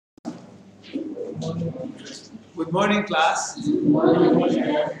Good morning, class. You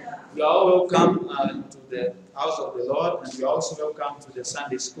are all welcome to the house of the Lord, and you are also welcome to the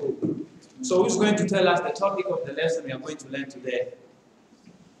Sunday school. So, who's going to tell us the topic of the lesson we are going to learn today?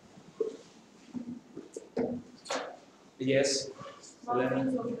 Yes.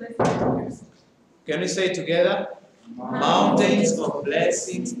 Can we say it together? Mountains of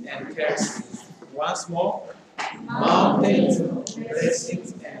blessings and curses. Once more. Mountains of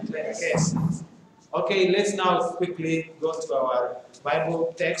blessings and curses. Okay, let's now quickly go to our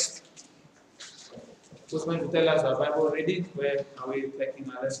Bible text. Who's going to tell us our Bible reading? Where are we taking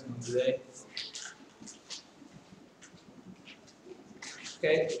our lesson today?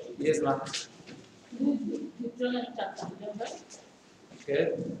 Okay, yes, ma'am.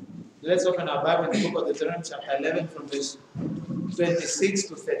 Okay, let's open our Bible in the book of Deuteronomy, chapter 11, from verse 26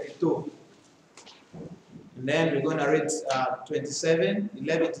 to 32. And then we're going to read 27,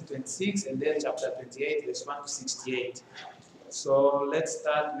 11 to 26, and then chapter 28, verse 1 to 68. So let's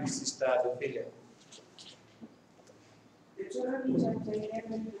start with Sister Ophelia. Deuteronomy chapter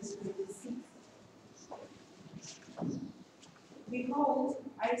 11, verse 26. Behold,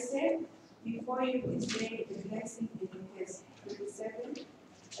 I set before you this day a blessing and a curse. 27.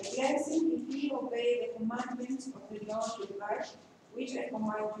 A blessing if ye obey the commandments of the Lord your God, which I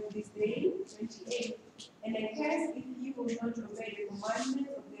command you this day. 28. And a curse if ye will not obey the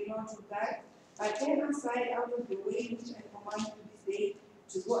commandments of the Lord your God, but turn aside out of the way which I command you this day,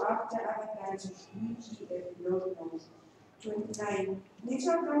 to go after other gods which ye have not known. 29. And it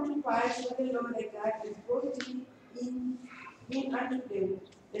shall come to pass when the Lord thy God has brought thee in unto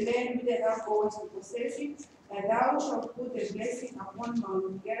the land whither thou goest to possess it, that thou shalt put a blessing upon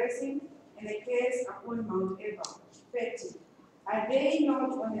Mount Gerizim and a curse upon Mount Ebal. 30. Are they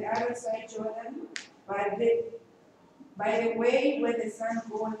not on the other side Jordan, by the way where the sun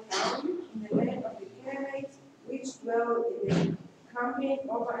goeth down, in the land of the Canaanites, which dwell in the campaign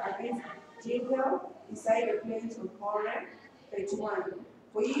over against Gilgal, beside the plains of Horeb? 31.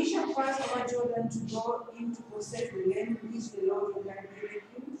 For ye shall pass over Jordan to go in to possess the land which the Lord your God giveth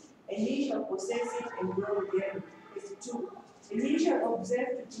you, and ye shall possess it and dwell therein. 32. And ye shall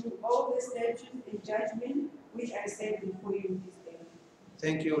observe to do all the statutes and judgment which I set before you this day.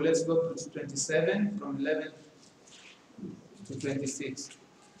 Thank you. Let's go to 27, from 11 to 26.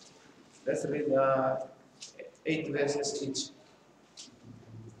 Let's read 8 verses each.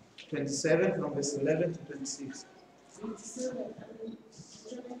 27 from verse 11 to 26. 27,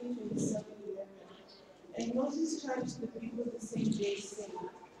 Deuteronomy 27:11. And Moses charged the people the same day, saying,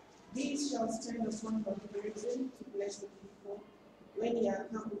 These shall stand upon Mount Gerizim to bless the people when ye are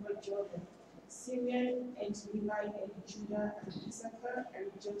come over Jordan, Simeon and Levi and Judah and Issachar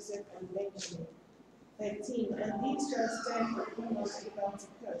and Joseph and Benjamin. 13. And these shall stand upon Mount Ebal to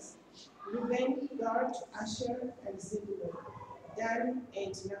curse, Reuben, Gad, Asher, and Zebulun, Dan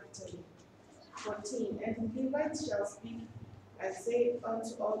and Naphtali. 14. And the Levites shall speak and say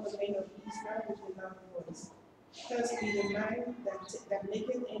unto all the men of Israel with a loud voice, Cursed be the man that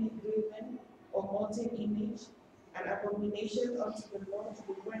maketh any graven or molten image, an abomination unto the Lord,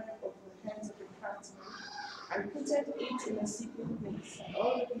 the work of the hands of the craftsman, and putteth it in a secret place, and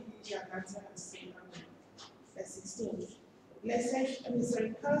all the people shall answer and say Amen. Verse 16.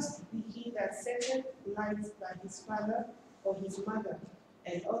 Cursed be he that setteth light by his father or his mother,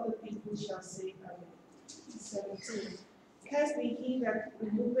 and all the people shall say Amen. 17. Cursed be he that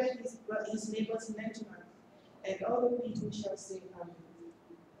removeth his neighbor's network, and all the people shall say Amen.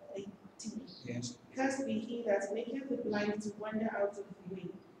 18. Yes. Cursed be he that maketh the blind to wander out of the way,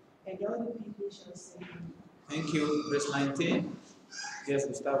 and all the people shall say Amen. Thank you. Verse 19. Yes,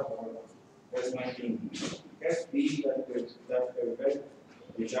 Gustavo. Verse 19. Cursed be that pervert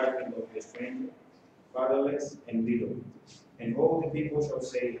the judgment of the stranger, fatherless, and widow, and all the people shall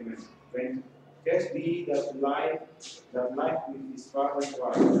say Amen. 20. Cursed be that life with his father's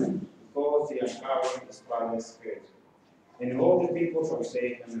wife, because they are covering his father's skirt. And all the people shall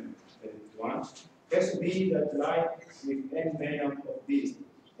say Amen. 21. Cursed be that life with any manner of beast,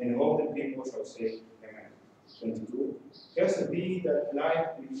 and all the people shall say Amen. 22. Cursed be that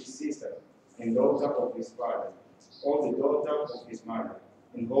life with his sister, and daughter of his father, or the daughter of his mother,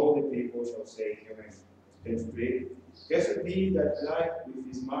 and all the people shall say Amen. 23. Cursed be that life with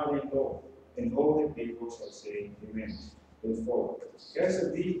his mother-in-law, and all the people shall say Amen. 24.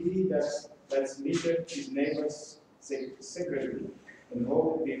 Cursed be he that smiteth his neighbors secretly, and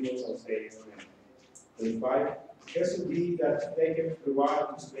all the people shall say Amen. 25. Cursed be that taketh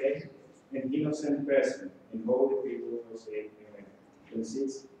reward to slay an innocent person, and all the people shall say Amen.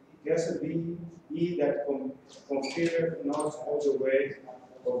 26. Cursed be he that considereth not all the way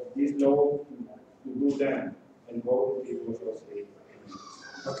of this law through them, and all the people shall say, Amen.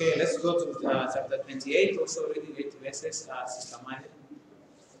 Okay, let's go to chapter 28, also reading 8 verses, Sister Maya.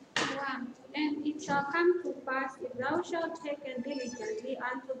 1. And it shall come to pass, if thou shalt hearken diligently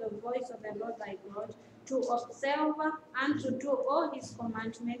unto the voice of the Lord thy God, to observe and to do all his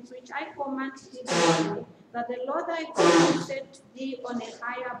commandments, which I command thee this day, that the Lord thy God will set thee on a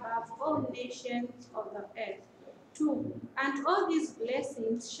high above all nations of the earth. 2. And all these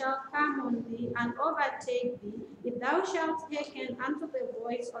blessings shall come on thee and overtake thee, if thou shalt hearken unto the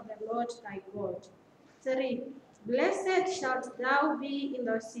voice of the Lord thy God. 3. Blessed shalt thou be in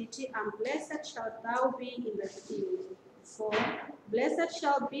the city, and blessed shalt thou be in the field. 4. Blessed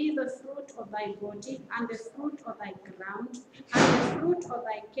shall be the fruit of thy body, and the fruit of thy ground, and the fruit of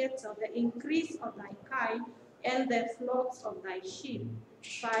thy cattle, the increase of thy kine, and the flocks of thy sheep.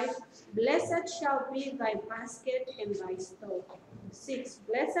 5. Blessed shall be thy basket and thy store. 6.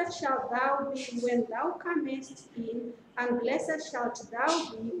 Blessed shalt thou be when thou comest in, and blessed shalt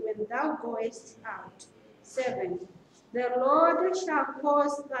thou be when thou goest out. 7. The Lord shall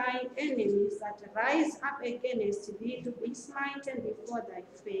cause thine enemies that rise up against thee to be smitten before thy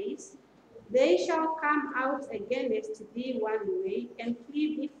face. They shall come out against thee one way, and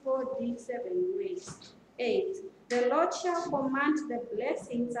flee before thee 7 ways. 8. The Lord shall command the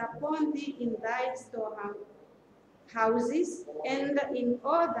blessings upon thee in thy storehouses, and in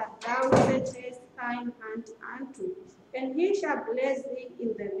all that thou settest thine hand unto. And he shall bless thee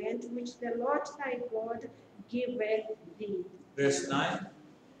in the land which the Lord thy God giveth thee. Verse 9.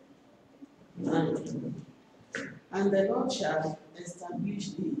 9. And the Lord shall establish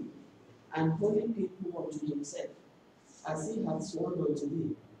thee an holy people unto himself, as he hath sworn unto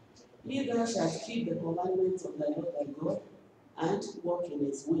thee. He thou shalt keep the commandments of the Lord thy God, and walk in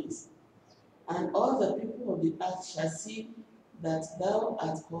his ways. And all the people of the earth shall see that thou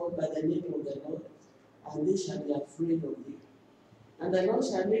art called by the name of the Lord, and they shall be afraid of thee. And the Lord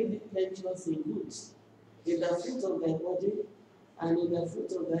shall make thee plenteous in goods, in the fruit of thy body, and in the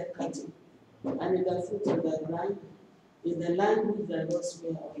fruit of thy cattle, and in the fruit of thy ground, in the land which the Lord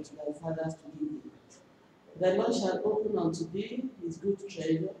sware unto thy fathers to give thee. The Lord shall open unto thee his good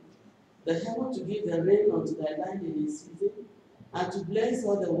treasure, the heaven to give the rain unto thy land in his season, and to bless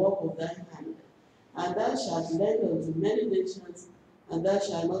all the work of thy hand. And thou shalt lend unto many nations, and thou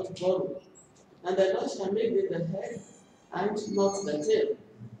shalt not borrow. And the Lord shall make thee the head, and not the tail.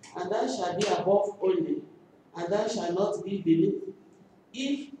 And thou shalt be above only, and thou shalt not be beneath,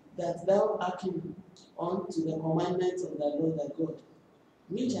 if that thou hearken unto the commandments of the Lord thy God,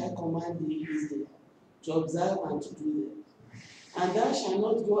 which I command thee this day, to observe and to do them. And thou shalt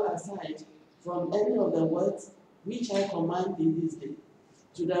not go aside from any of the words which I command thee this day,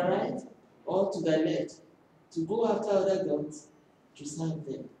 to the right or to the left, to go after other gods, to serve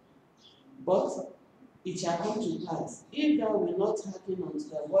them. But it shall come to pass, if thou wilt not hearken unto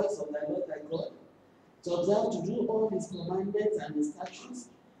the voice of the Lord thy God, to observe to do all his commandments and his statutes,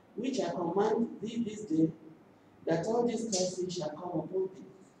 which I command thee this day, that all these curses shall come upon thee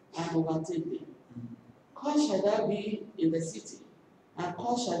and overtake thee. Cursed shall thou be in the city, and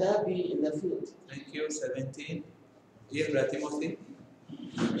cursed shall thou be in the field. Thank you. 17. Dear Brother Timothy.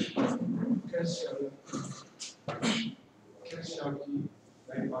 Cursed shall be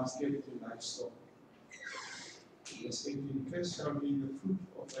thy basket and thy store. Verse 18. Cursed shall be the fruit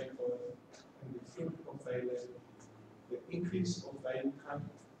of thy toil, and the fruit of thy land, the increase of thy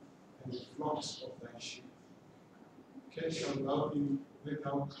cattle, and the flocks of thy sheep. Cursed shall thou be when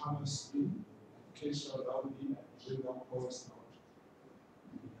thou comest in, cursed shall thou be when thou goest out.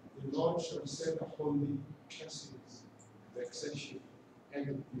 The Lord shall set upon thee curses, vexation, and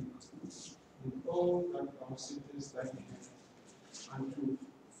rebuke, in all that thou sittest thine hand unto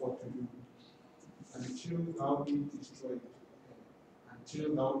for to do, until thou be destroyed, until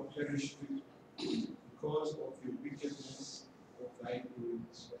thou perish because of the wickedness of thy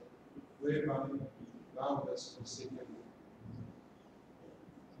doings, whereby thou hast forsaken me.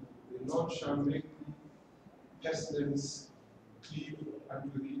 The Lord shall make thee pestilence cleave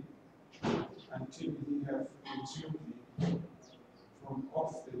unto thee, until he have consumed thee from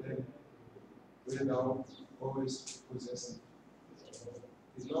off the land where thou goest possessing.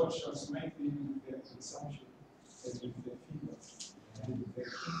 The Lord shall smite thee with the consumption, and with the fever, and with the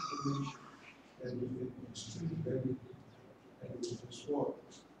inflammation, and with the extreme belly, and with the sword,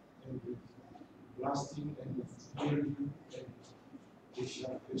 and with blasting, and with hearing, and they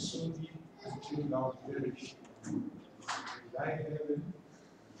shall pursue thee until thou perish. And thy heaven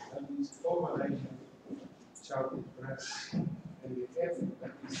that is over thy head shall be brass, and the earth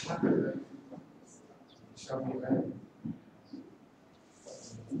that is under thy feet shall be iron.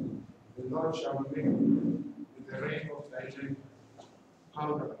 The Lord shall make with the rain of thy rain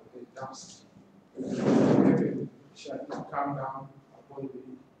powder and dust. And from heaven shall not come down upon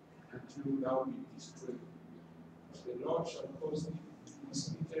thee until thou be destroyed. The Lord shall cause thee to be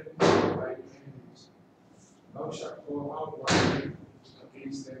smitten by thy enemies. Thou shalt go out one day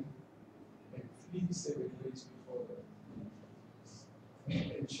against them, and flee 7 days before them,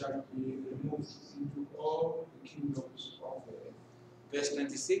 and shall be removed into all the kingdoms of the earth. Verse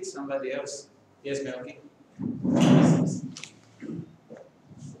 26, somebody else. Yes, Melky.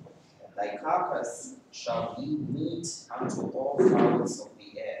 Thy carcass shall be meat unto all fowls of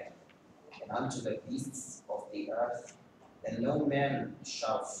the air, and unto the beasts of the earth, and no man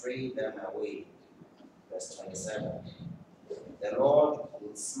shall fray them away. Verse 27. The Lord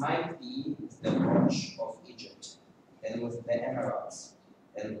will smite thee with the watch of Egypt, and with the emeralds,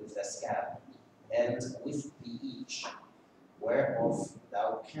 and with the scab, and with the each, whereof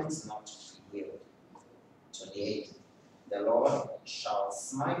thou canst not be healed. 28. The Lord shall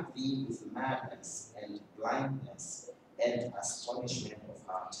smite thee with madness, and blindness, and astonishment of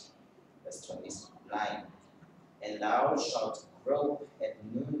heart. Verse 29. And thou shalt grope at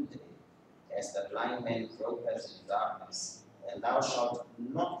noonday, as the blind man gropeth in darkness. And thou shalt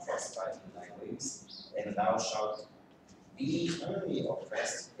not prosper in thy ways, and thou shalt be only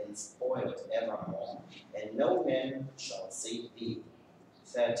oppressed and spoiled evermore, and no man shall save thee.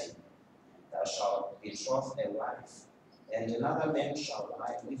 30. Thou shalt betroth a wife, and another man shall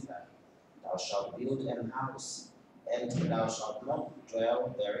lie with her. Thou shalt build an house, and thou shalt not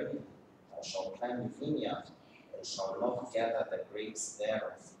dwell therein. Thou shalt plant a vineyard, and shalt not gather the grapes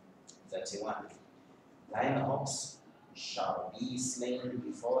thereof. 31. Thine ox shall be slain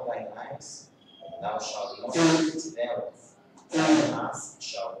before thine eyes, and thou shalt not eat thereof. Thine ass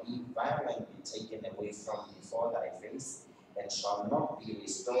shall be violently taken away from before thy face, and shall not be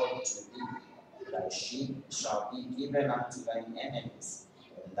restored to thee. Thy sheep shall be given unto thine enemies,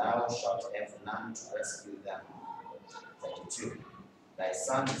 and thou shalt have none to rescue them. 32. Thy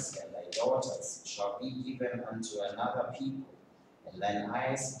sons and thy daughters shall be given unto another people, and thine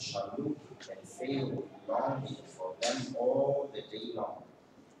eyes shall look and fail longing for them all the day long,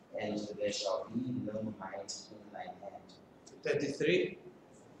 and there shall be no might in thine hand. 33,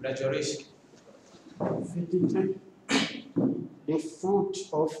 graduation. 53. The fruit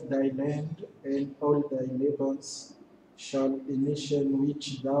of thy land and all thy labors shall a nation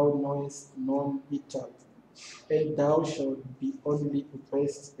which thou knowest none eat up, and thou shalt be only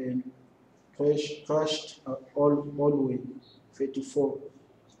oppressed and crushed always. 34.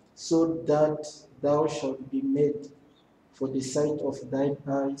 So that thou shalt be made for the sight of thine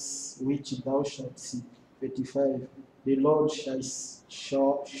eyes, which thou shalt see. 35. The Lord shall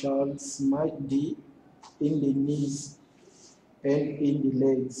smite thee in the knees and in the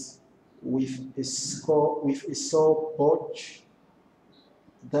legs with a sore botch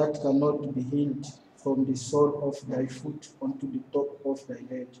that cannot be healed from the sole of thy foot unto the top of thy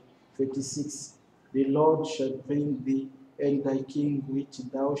head. 36. The Lord shall bring thee and thy king which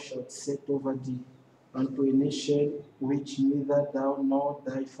thou shalt set over thee unto a nation which neither thou nor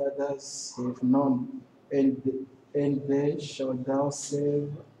thy fathers have known, and there shalt thou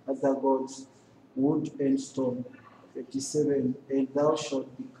serve other gods, wood and stone. 37. And thou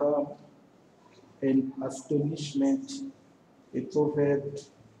shalt become an astonishment, a proverb,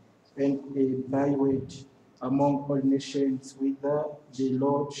 and a byword among all nations, whither the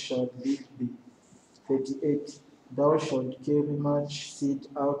Lord shall lead thee. 38. Thou shalt carry much seed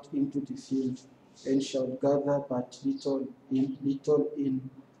out into the field, and shalt gather but little in,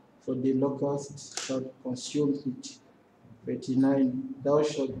 for the locust shall consume it. 39. Thou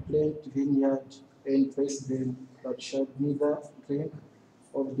shalt plant vineyard and press them, but shalt neither drink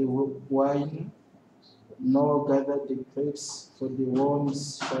of the wine nor gather the grapes, for the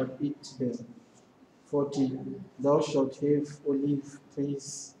worms shall eat them. 40. Thou shalt have olive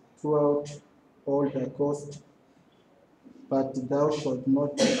trees throughout all thy coast, but thou shalt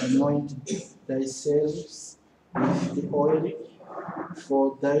not anoint thyself with the oil,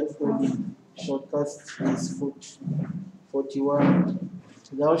 for thine olive shall cast his fruit. 41.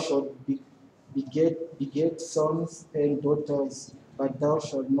 Thou shalt beget sons and daughters, but thou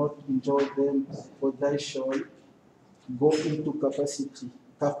shalt not enjoy them, for thou shalt go into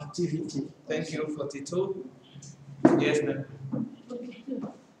captivity. Thank you, 42. Yes, ma'am.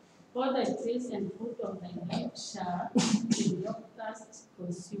 42. All thy trees and fruit of thy land shall the locust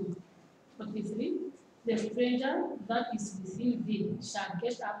consume. 43. The stranger that is within thee shall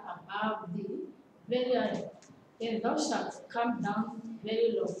get up above thee very high, and thou shalt come down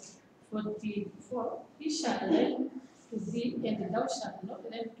very low. 44. He shall lend to thee, and thou shalt not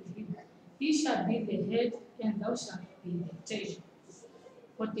lend to him. he shall be the head, and thou shalt be the tail.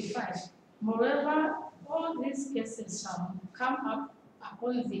 45. Moreover, all these cases shall come up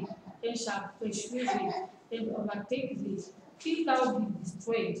upon thee, and shall pursue thee, and overtake thee, till thou be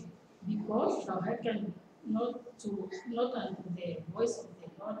destroyed, because thou hearkened not unto the voice of the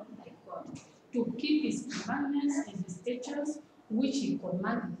Lord thy God, to keep his commandments and his statutes which he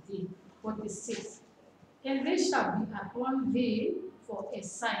commanded thee. 46. And they shall be upon thee for a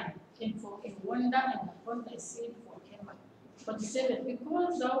sign, and for a wonder, and upon thy seed forever. 47.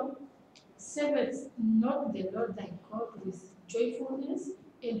 Because thou servest not the Lord thy God with joyfulness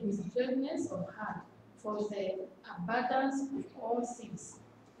and with gladness of heart, for the abundance of all things.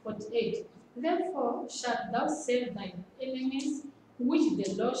 48. Therefore shalt thou save thine enemies, which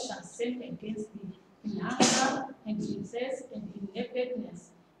the Lord shall send against thee, in hunger, and in thirst, and in nakedness,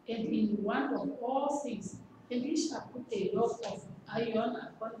 and in want of all things. And he shall put a yoke of iron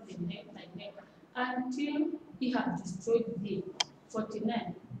upon thy neck, until he have destroyed thee.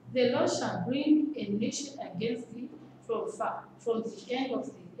 49. The Lord shall bring a nation against thee from far, from the end of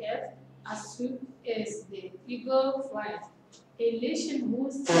the earth, as soon as the eagle flies. A nation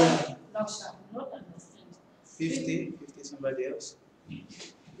whose tongue thou shalt not understand. 50, somebody else.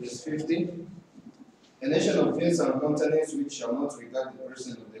 Verse 50. A nation of face and countenance which shall not regard the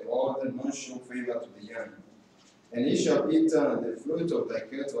person of the old, nor show favor to the young. And he shall eat the fruit of thy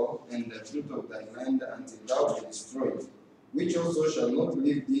cattle and the fruit of thy land until thou be destroyed, which also shall not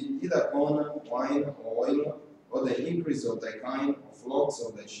leave thee either corn, wine, or oil, or the increase of thy kind, or flocks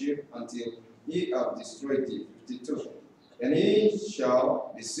of thy sheep, until he have destroyed thee. 52. And he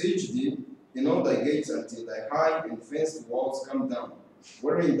shall besiege thee in all thy gates until thy high and fenced walls come down,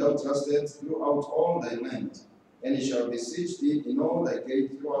 wherein thou trustest throughout all thy land. And he shall besiege thee in all thy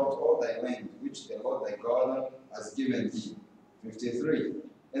gates throughout all thy land, which the Lord thy God has given thee. 53.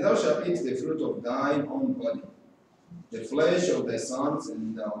 And thou shalt eat the fruit of thine own body, the flesh of thy sons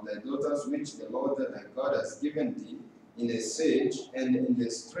and of thy daughters, which the Lord thy God has given thee, in the siege and in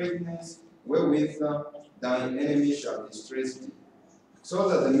the straitness wherewith thine enemy shall distress thee. So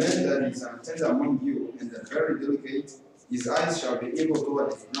that the man that is tender among you and the very delicate, his eyes shall be evil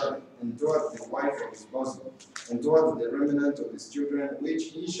toward his brother, and toward the wife of his bosom, and toward the remnant of his children, which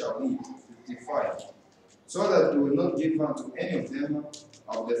he shall eat. 55. So that he will not give unto any of them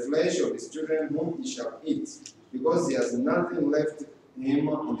of the flesh of his children whom he shall eat, because he has nothing left him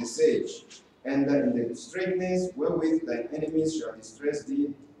in the siege, and in the straitness wherewith thine enemies shall distress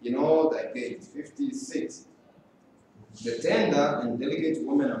thee in all thy gates. 56. The tender and delicate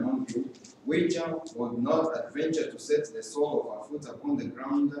woman among you, which would not adventure to set the sole of her foot upon the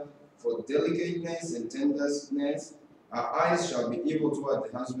ground, for delicateness and tenderness, her eyes shall be evil toward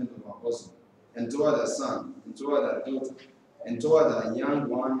the husband of her bosom, and toward her son, and toward her daughter, and toward her young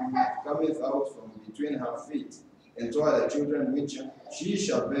one that cometh out from between her feet, and toward her children which she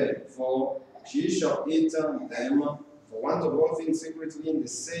shall bear, for she shall eat them for want of all things secretly in the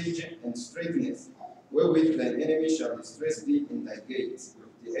siege and straitness, wherewith thine enemy shall distress thee in thy gates.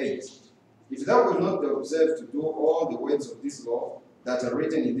 58. If thou wilt not observe to do all the words of this law that are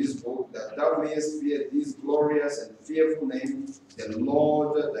written in this book, that thou mayest fear this glorious and fearful name, the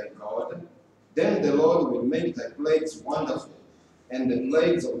Lord thy God, then the Lord will make thy plagues wonderful, and the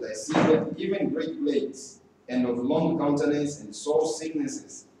plagues of thy seed, even great plagues, and of long countenance, and sore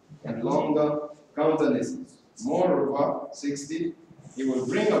sicknesses, and longer countenances. Moreover, 60, he will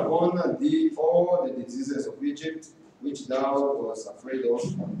bring upon thee all the diseases of Egypt, which thou wast afraid of,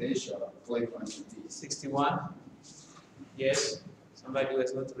 and they shall cleave unto thee. 61. Yes. Somebody who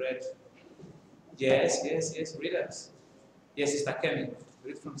has not read. Yes. Read us. Yes, Sister Kemi.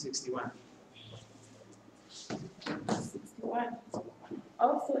 Read from 61. 61.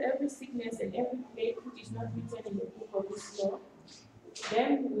 Also, every sickness and every plague which is not written in the book of this law,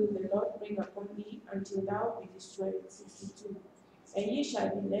 them will the Lord bring upon thee until thou be destroyed. 62. And ye shall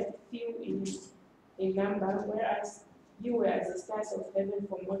be left few in number, whereas you were as the stars of heaven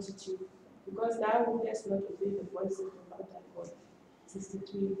for multitude, because thou wouldest not obey the voice of the Lord thy God.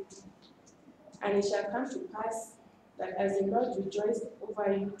 63. And it shall come to pass that as the Lord rejoiced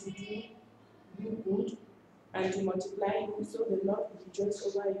over you to do you good and to multiply you, so the Lord will rejoice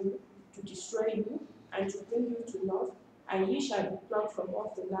over you to destroy you and to bring you to naught, and ye shall be plucked from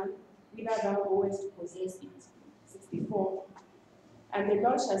off the land whither thou goest to possess it. 64. And the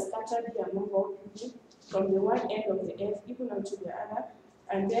Lord shall scatter thee among all people, from the one end of the earth even unto the other,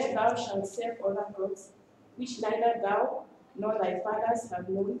 and there thou shalt serve other gods, which neither thou nor thy fathers have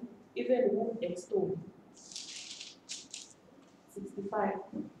known, even wood and stone. 65.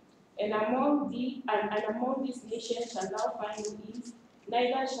 And among these nations shalt thou find no ease,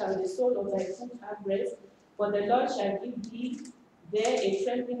 neither shall the sole of thy foot have rest, for the Lord shall give thee there a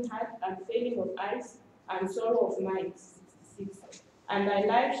trembling heart and failing of eyes and sorrow of mind. 66. And thy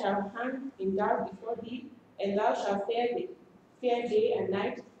life shall hang in doubt before thee, and thou shalt fear day and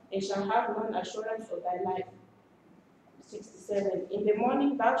night, and shall have none assurance of thy life. 67. In the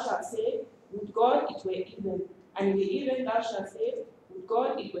morning thou shalt say, would God it were even, and in the evening thou shalt say, would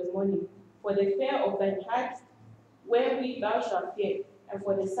God it were morning. For the fear of thine heart wherewith thou shalt fear, and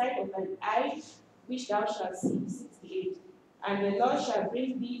for the sight of thine eye which thou shalt see. 68. And the Lord shall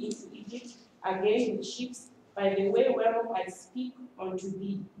bring thee into Egypt again with ships, by the way whereof I speak unto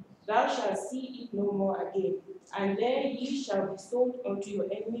thee. Thou shalt see it no more again. And there ye shall be sold unto your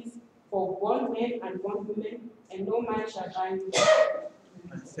enemies for bondmen and bondwomen, and no man shall buy you.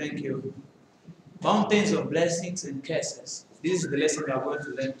 Thank you. Mountains of blessings and curses. This is the lesson we are going to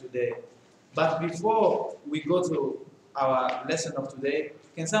learn today. But before we go to our lesson of today,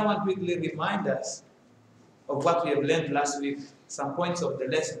 can someone quickly remind us of what we have learned last week, some points of the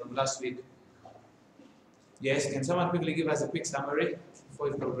lesson of last week? Yes, can someone quickly give us a quick summary before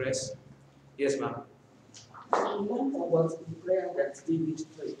we progress? Yes, ma'am. We learned about the prayer that David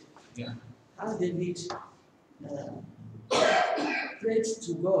prayed. Yeah. How David prayed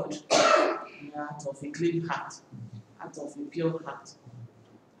to God out of a clean heart, out of a pure heart.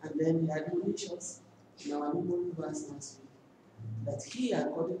 And then he admonished us in our memory verse last week that he,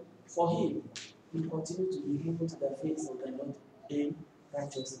 according for him, will continue to be able to the face of the Lord in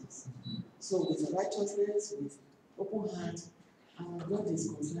righteousness. So with righteousness, with open heart, our God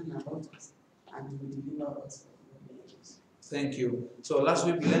is concerned about us and will deliver us from the dangers. Thank you. So last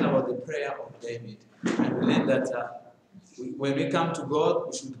week we learned about the prayer of David. And we learned that when we come to God,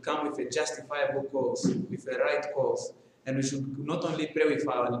 we should come with a justifiable cause, with a right cause. And we should not only pray with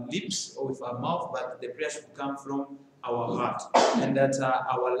our lips or with our mouth, but the prayer should come from our heart. And that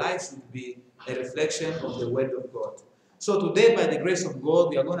our life should be a reflection of the word of God. So today, by the grace of God,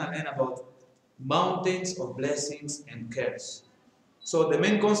 we are going to learn about mountains of blessings and curse. So the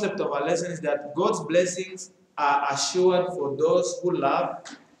main concept of our lesson is that God's blessings are assured for those who love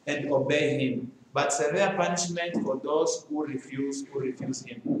and obey Him, but severe punishment for those who refuse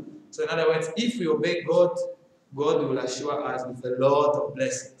Him. So in other words, if we obey God, God will assure us with a lot of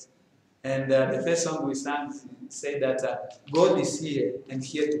blessings. And the first song we sang said that God is here and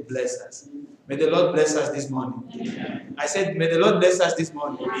here to bless us. May the Lord bless us this morning. Amen. I said, may the Lord bless us this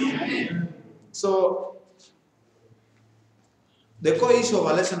morning. Amen. So, the core issue of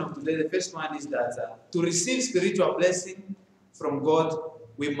our lesson of today, the first one is that to receive spiritual blessing from God,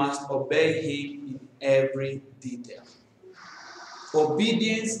 we must obey Him in every detail.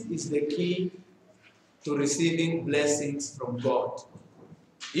 Obedience is the key to receiving blessings from God.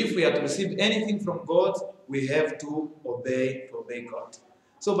 If we are to receive anything from God, we have to obey God.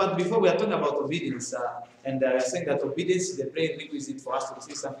 So, but before we are talking about obedience, and we are saying that obedience is the prerequisite for us to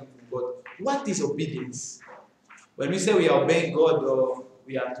receive something from God. What is obedience? When we say we are obeying God or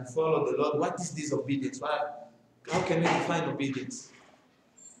we are to follow the Lord, what is this obedience? How can we define obedience?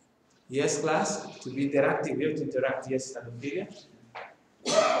 Yes, class? To be interactive, we have to interact. Yes, Adophilia?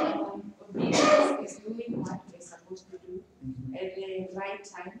 Obedience is doing what we're supposed to do at the right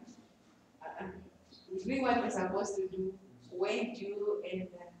time. Doing what we're supposed to do when due and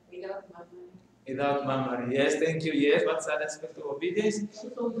without murmuring. Without murmuring. Yes, thank you. Yes, what's that aspect of obedience?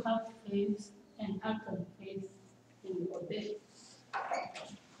 Also, we have faith and act of faith to obey.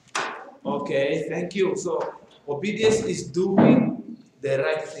 Okay, thank you. So, obedience is doing the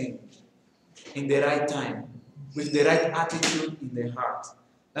right thing in the right time, with the right attitude in the heart.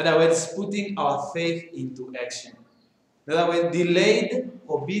 In other words, putting our faith into action. In other words, delayed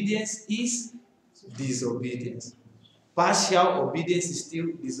obedience is disobedience. Partial obedience is still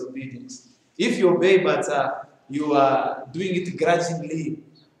disobedience. If you obey but you are doing it grudgingly,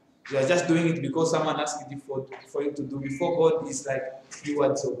 you are just doing it because someone asked you for you to do before God, is like you are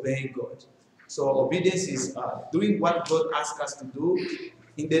disobeying God. So obedience is doing what God asks us to do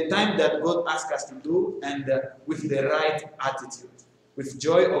in the time that God asks us to do, and with the right attitude, with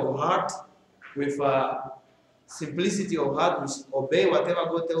joy of heart, with simplicity of heart. We obey whatever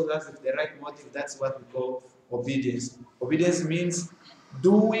God tells us with the right motive. That's what we call obedience. Obedience means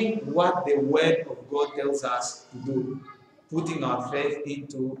doing what the word of God tells us to do, putting our faith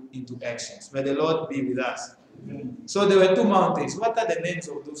into actions. May the Lord be with us. So there were two mountains. What are the names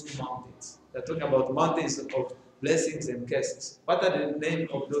of those two mountains? They're talking about mountains of blessings and curses. What are the names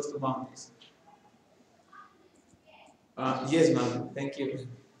of those two mountains? Yes, ma'am. Thank you.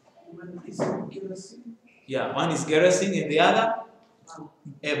 One is Gerizim. Yeah, one is Gerizim and the other?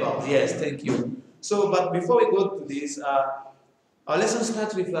 Ebal. Yes, thank you. So, but before we go to this, Our lesson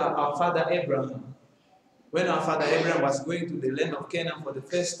starts with our father Abraham. When our father Abraham was going to the land of Canaan for the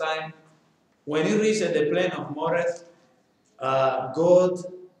first time, when he reached the plain of Moreh, God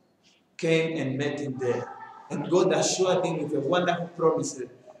came and met him there. And God assured him with a wonderful promise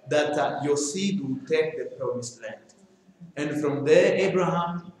that your seed will take the promised land. And from there,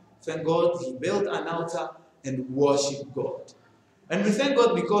 Abraham, thank God, he built an altar and worshiped God. And we thank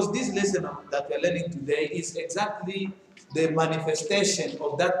God because this lesson that we're learning today is exactly the manifestation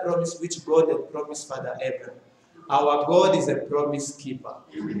of that promise which God had promised Father Abraham. Our God is a promise keeper.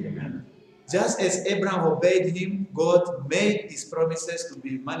 Just as Abraham obeyed him, God made his promises to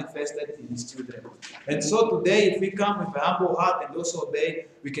be manifested in his children. And so today, if we come with a humble heart and also obey,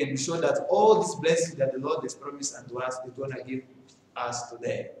 we can be sure that all these blessings that the Lord has promised unto us is going to give us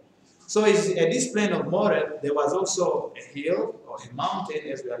today. So at this plain of Moreh, there was also a hill or a mountain,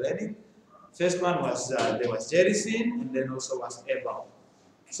 as we are learning. First one was, there was Gerizim, and then also was Ebal.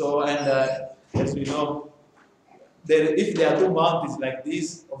 So, and as we know, if there are two mountains like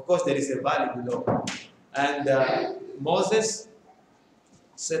this, of course there is a valley below. And Moses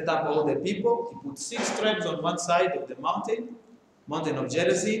set up all the people. He put 6 tribes on one side of the mountain of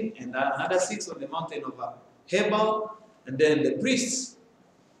Gerizim, and another 6 on the mountain of Ebal. And then the priests,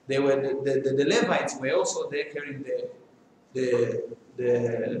 they were the Levites were also there carrying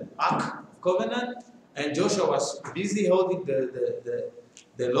the Ark of Covenant, and Joshua was busy holding the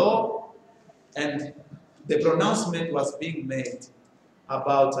law, and the pronouncement was being made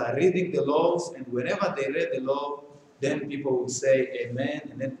about reading the laws, and whenever they read the law, then people would say amen,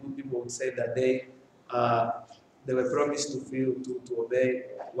 and then people would say that they were promised to obey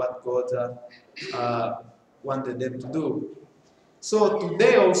what God wanted them to do. So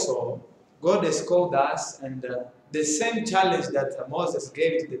today also, God has called us, and the same challenge that Moses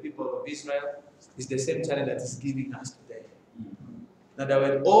gave to the people of Israel is the same challenge that He's giving us today. In other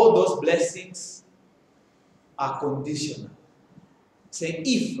words, all those blessings are conditional. Saying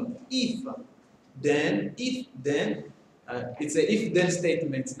if, then, it's a if-then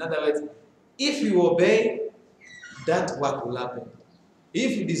statement. In other words, if you obey, that's what will happen.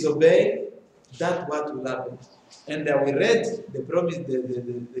 If you disobey, that's what will happen. And we read the promise,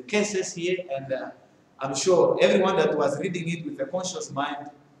 the cases here, and I'm sure everyone that was reading it with a conscious mind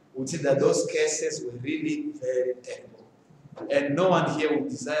would see that those cases were really very terrible. And no one here would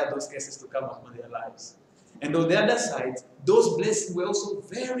desire those cases to come upon their lives. And on the other side, those blessings were also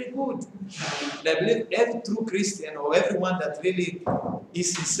very good. And I believe every true Christian or everyone that really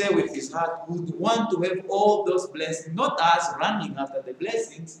is sincere with his heart would want to have all those blessings, not us running after the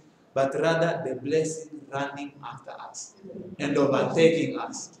blessings, but rather the blessing running after us and overtaking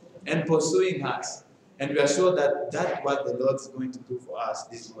us and pursuing us. And we are sure that that's what the Lord is going to do for us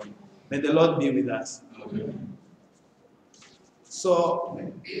this morning. May the Lord be with us. Amen. So,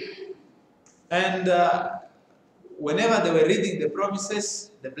 and whenever they were reading the promises,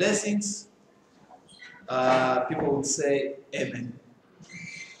 the blessings, people would say amen.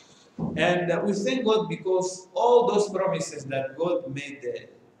 And we thank God because all those promises that God made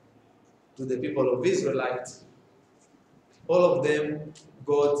to the people of Israelites, all of them,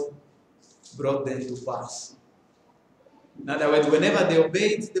 God brought them to pass. In other words, whenever they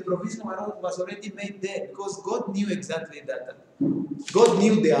obeyed, the provision was already made there because God knew exactly that. God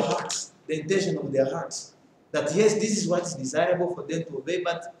knew their hearts, the intention of their hearts. That yes, this is what is desirable for them to obey,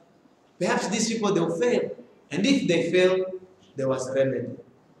 but perhaps these people, they'll fail. And if they fail, there was a remedy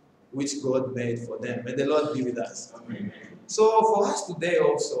which God made for them. May the Lord be with us. Amen. So for us today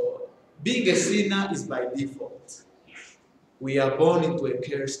also, being a sinner is by default. We are born into a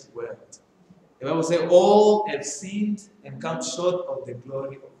cursed world. The Bible says, all have sinned and come short of the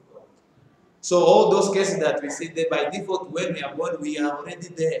glory of God. So all those cases that we see there, by default, when we are born, we are already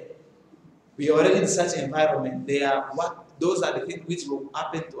there. We are already in such an environment. Those are the things which will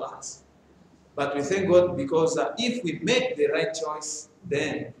happen to us. But we thank God because if we make the right choice,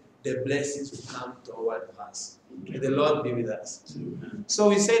 then the blessings will come toward us. May the Lord be with us. So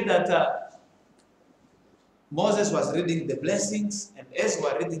we said that Moses was reading the blessings, and as we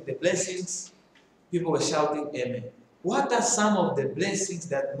were reading the blessings, people were shouting amen. What are some of the blessings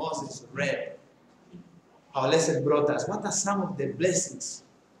that Moses read? Our lesson brought us. What are some of the blessings?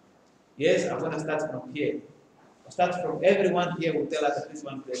 Yes, I'm going to start from here. I'll start from everyone here will tell us at least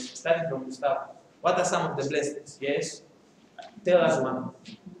one blessing. Starting from Gustavo. What are some of the blessings? Yes? Tell us one.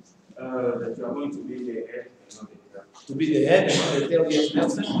 That you are going to be the head and not the tail. To be the head and not the tail, yes,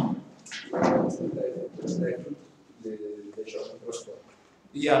 Nelson? They shall prosper.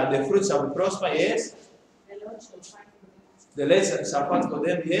 Yeah, the fruit shall prosper, yes? The Lord shall fight for them. The Lord shall fight for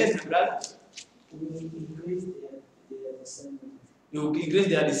them, yes, my brother? We increase their descendants. You will increase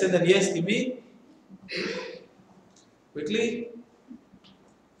their descendants. Yes, Timmy? Quickly.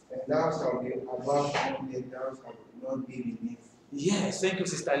 And thou shalt be above all, and thou shalt not be beneath. Yes, thank you,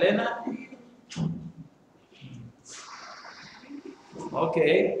 Sister Elena.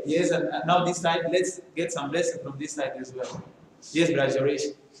 Okay, yes, and now this side, let's get some blessing from this side as well. Yes, Brother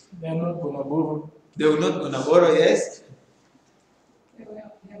Jorish. They are not gonna borrow. They will not gonna borrow, yes.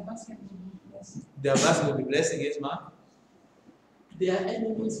 Their basket will be blessed. Their basket will be blessing, yes, ma'am. Their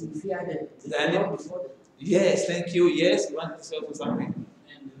enemies will fear them. The enemy- Before them. Yes, thank you. Yes, you want to say something?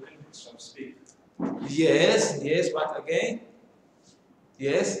 And the language shall speak. Yes, yes, what again?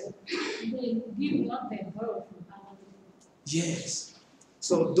 Yes, They give not their borrow from other people. yes.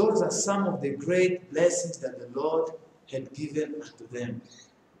 So those are some of the great blessings that the Lord had given unto them.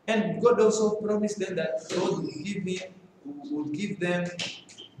 And God also promised them that God would give them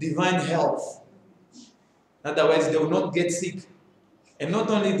divine health. Otherwise, they will not get sick. And not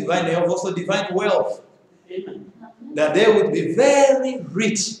only divine health, also divine wealth. Amen. That they would be very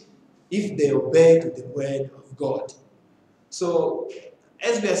rich if they obey to the word of God. So,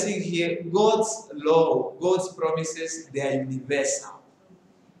 as we are seeing here, God's law, God's promises, they are universal.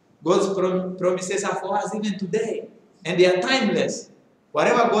 God's promises are for us even today, and they are timeless.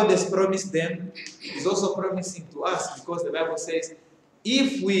 Whatever God has promised them is also promising to us, because the Bible says,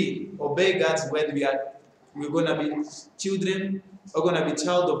 if we obey God's word, we're going to be children, we're going to be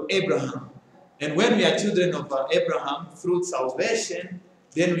child of Abraham. And when we are children of Abraham through salvation,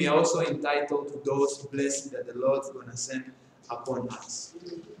 then we are also entitled to those blessings that the Lord is going to send upon us.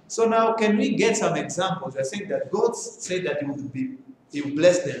 So now, can we get some examples? I think that God said that He will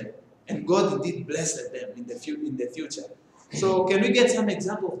bless them, and God did bless them in the future. So can we get some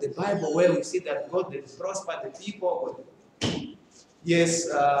example of the Bible where we see that God did prosper the people? Yes,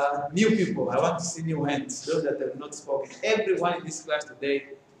 new people. I want to see new hands. Those that have not spoken. Everyone in this class today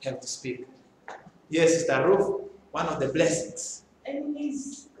have to speak. Yes, Sister Ruth, one of the blessings.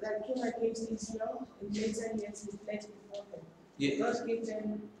 Enemies that came against Israel in later years we fled before them. Yeah. God gave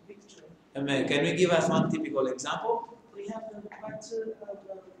them victory. Amen. Can we give us one typical example? We have the battle of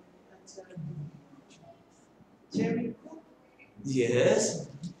at Jericho. Yes.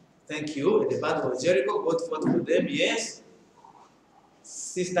 Thank you. The battle of Jericho, God fought for them. Yes.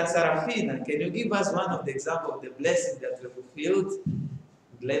 Sister Sarafina, can you give us one of the examples of the blessings that were fulfilled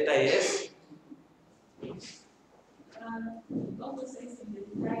later? Yes. It also says in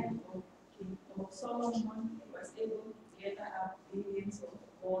the time of King Solomon, he was able to gather up millions of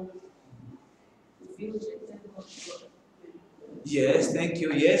gold to build a temple to God. Yes, thank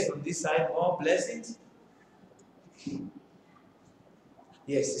you. Yes, from this side, more blessings.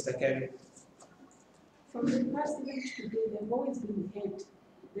 Yes, Sister Carrie. From the past even to today, they've always been ahead.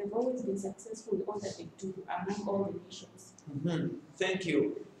 They've always been successful in all that they do among all the nations. Thank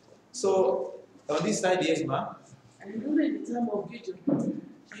you. So, on this side, yes, ma'am. And during the time of Gideon,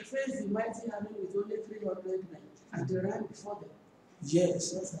 he faced the mighty army with only 300 men, and they ran before them.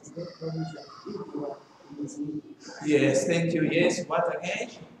 Yes. Just as God promised that if they were in his will. Yes, thank you. Yes, what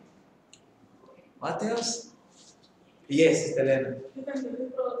again? What else? Yes, Sister Elena. Even the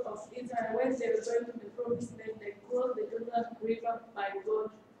people of Israel, when they were going to the promised land, they crossed the Jordan River by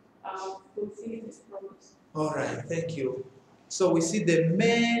God fulfilling his promise. All right, thank you. So we see the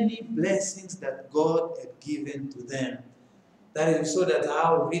many blessings that God had given to them. That is so that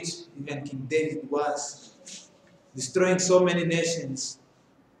how rich even King David was, destroying so many nations.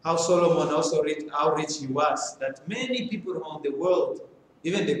 How Solomon also how rich he was. That many people around the world,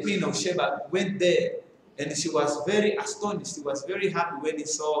 even the Queen of Sheba, went there, and she was very astonished. She was very happy when he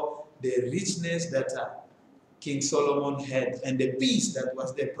saw the richness that King Solomon had, and the peace that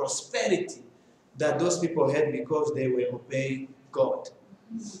was the prosperity that those people had because they were obeying God.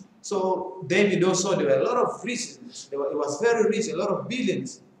 So David also, there were a lot of riches. It was very rich, a lot of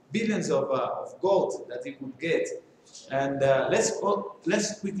billions of gold that he could get. And let's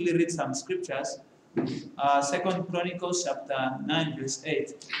quickly read some scriptures. 2 Chronicles chapter 9 verse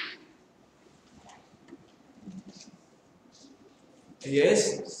 8.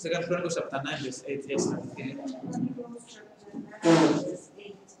 Yes, 2 Chronicles chapter 9 verse 8. Yes, okay. Chronicles chapter 9, verse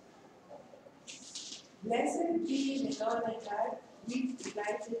 8. Blessed be the Lord thy God, which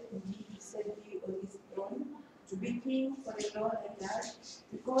delighted in thee to set thee on his throne, to be king for the Lord thy God,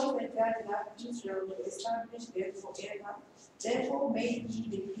 because thy God loved Israel to establish them forever. Therefore made he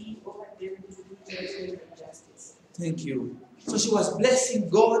the king over them to do judgment and justice. Thank you. So she was blessing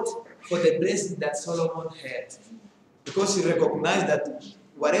God for the blessing that Solomon had, because she recognized that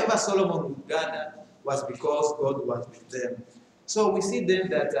whatever Solomon would gather was because God was with them. So we see then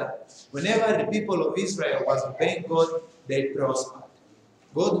that whenever the people of Israel was obeying God, they prospered.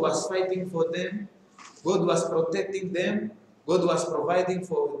 God was fighting for them. God was protecting them. God was providing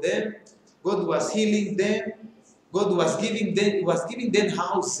for them. God was healing them. God was giving them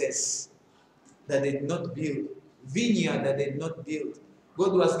houses that they did not build, vineyard that they did not build.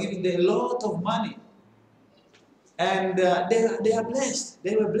 God was giving them a lot of money. And they are blessed.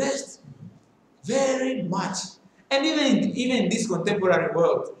 They were blessed very much. And even in this contemporary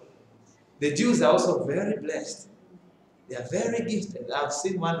world, the Jews are also very blessed. They are very gifted. I've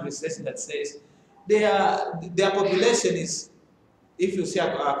seen one research that says their population is, if you see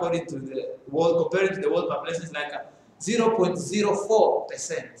according to the world, compared to the world population, is like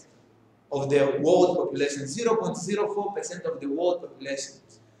 0.04% of the world population. 0.04% of the world population.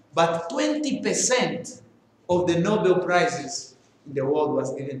 But 20% of the Nobel Prizes in the world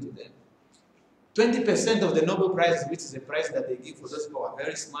was given to them. 20% of the Nobel Prize, which is a prize that they give for those who are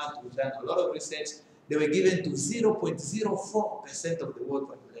very smart, who've done a lot of research, they were given to 0.04% of the world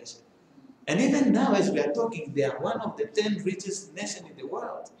population. And even now, as we are talking, they are one of the 10 richest nations in the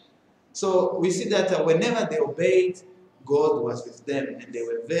world. So we see that whenever they obeyed, God was with them, and they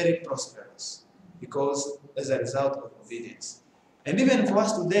were very prosperous because as a result of obedience. And even for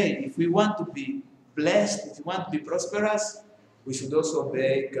us today, if we want to be blessed, if we want to be prosperous, we should also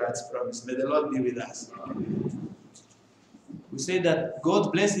obey God's promise. May the Lord be with us. We say that God's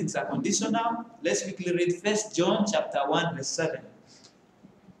blessings are conditional. Let's quickly read 1 John chapter 1, verse 7.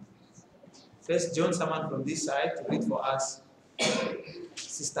 1 John, someone from this side to read for us.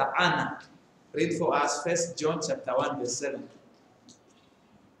 Sister Anna, read for us 1 John chapter 1, verse 7.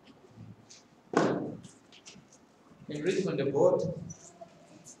 Can you read from the board? 1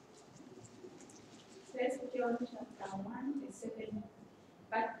 John chapter 1, verse 7.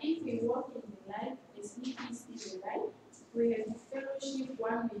 But if we walk in the light as he is in the light, we have fellowship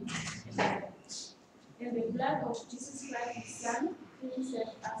one with another. And the blood of Jesus Christ, his Son, cleanses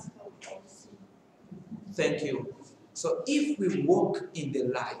us from all sin. Thank you. So if we walk in the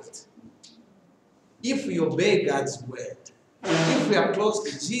light, if we obey God's word, if we are close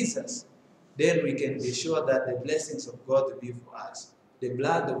to Jesus, then we can be sure that the blessings of God will be for us. The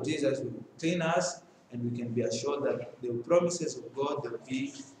blood of Jesus will clean us, and we can be assured that the promises of God will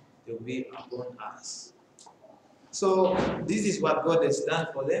be upon us. So this is what God has done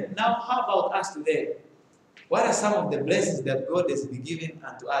for them. Now, how about us today? What are some of the blessings that God has been giving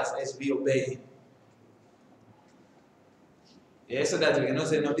unto us as we obey Him? Yeah, so that we cannot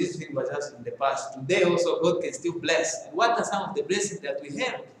say, no, this thing was just in the past. Today also God can still bless. And what are some of the blessings that we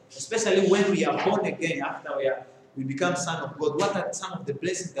have? Especially when we are born again, after we become son of God. What are some of the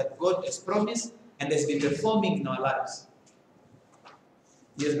blessings that God has promised and has been performing in our lives?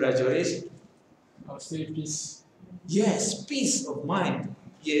 Yes, graduation. I'll say peace. Yes, peace of mind.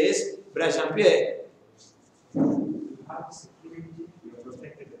 Yes, Brother Jean-Pierre. You have security, you are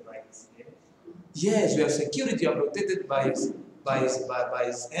protected by His hand. Yes, we have security, you are protected by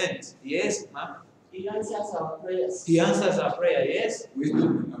his hand. Yes, ma'am. He answers our prayers. He answers our prayer, yes.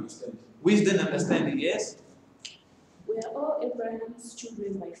 Wisdom and understanding. Wisdom and understanding, yes. We are all Abraham's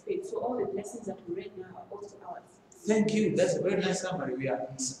children by faith, so all the blessings that we read now are also ours. Thank you. That's a very nice summary. We are,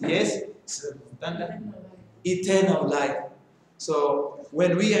 yes, eternal life. So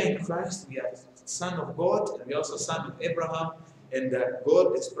when we are in Christ, we are son of God, and we are also son of Abraham, and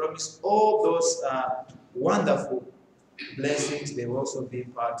God has promised all those wonderful blessings. They will also be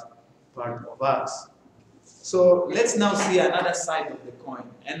part of us. So let's now see another side of the coin.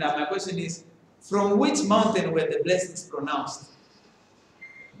 And my question is, from which mountain were the blessings pronounced?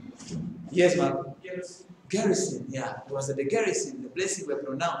 Yes, ma'am. Garrison, yeah. It was at the Garrison, the blessings were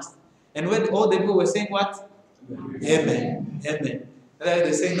pronounced. And when all the people were saying what? Amen. Amen. And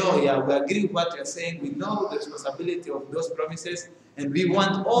they say, no, yeah, we agree with what you're saying. We know the responsibility of those promises, and we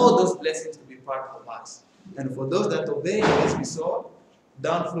want all those blessings to be part of us. And for those that obey, as we saw,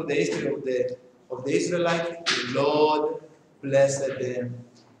 down through the history of the Israelites, the Lord blessed them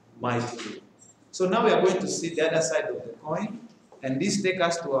mightily. So now we are going to see the other side of the coin, and this takes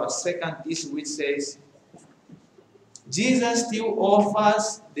us to our second issue, which says, Jesus still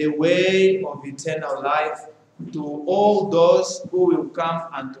offers the way of eternal life to all those who will come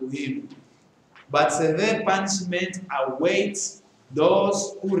unto Him. But severe punishment awaits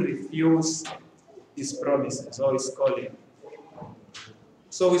those who refuse His promises or His calling.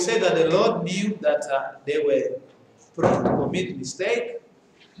 So we say that the Lord knew that they were prone to commit mistake,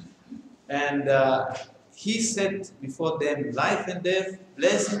 and He set before them life and death,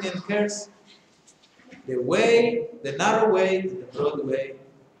 blessing and curse, the way, the narrow way, the broad way,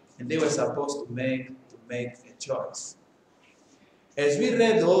 and they were supposed to make a choice. As we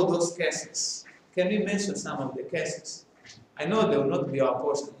read all those cases, can we mention some of the cases? I know they will not be our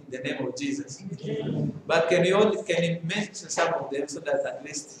portion in the name of Jesus. But can you mention some of them so that at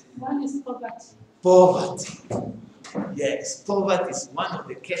least? One is poverty. Poverty. Yes, poverty is one of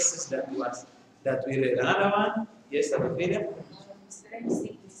the cases that we read. Another one, yes, Ophelia?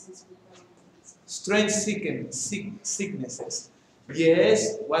 Strange sicknesses.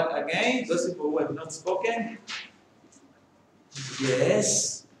 Yes, what again? Those people who have not spoken?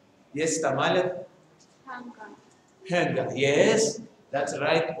 Yes. Yes, Tamale? Hunger. Yes, that's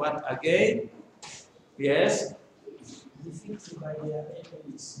right. What again? Yes. Defeated by their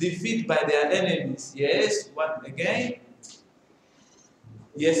enemies. Defeat by their enemies. Yes. What again?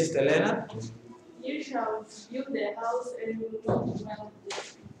 Yes, Sister Elena? You shall build the house and you will not dwell there.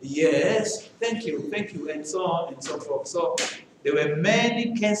 Yes. Thank you. And so on and so forth. So there were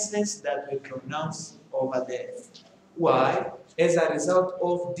many cases that were pronounced over there. Why? As a result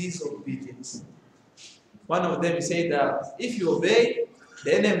of disobedience. One of them said that if you obey,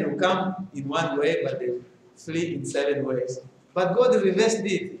 the enemy will come in one way, but they will flee in 7 ways. But God reversed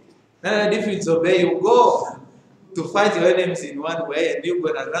it. Now, if you disobey, you go to fight your enemies in 1 way, and you're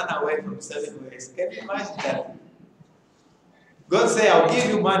going to run away from 7 ways. Can you imagine that? God say, I'll give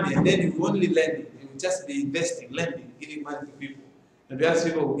you money, and then you won't only lend it. You will just be investing, lending, giving money to people. And perhaps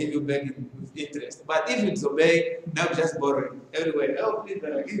people will give you back with interest. But if you disobey, now just borrowing everywhere. Oh, please,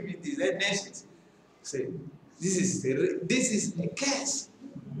 give me this. Nations. See, this is a curse.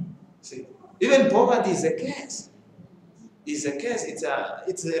 See, even poverty is a curse. It's a curse.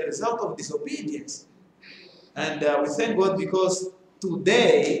 It's a result of disobedience. And we thank God because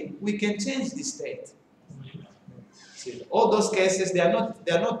today we can change this state. See, all those cases, they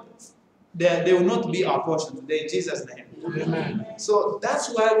will not be our portion today in Jesus' name. Amen. So that's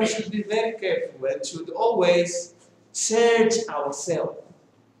why we should be very careful and should always search ourselves.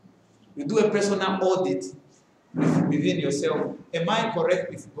 You do a personal audit within yourself. Am I correct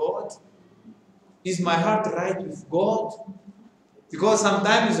with God? Is my heart right with God? Because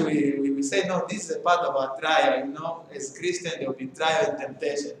sometimes we say, no, this is a part of our trial. You know, as Christians, there will be trial and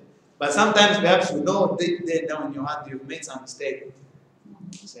temptation. But sometimes perhaps you know deep down in your heart you've made some mistake.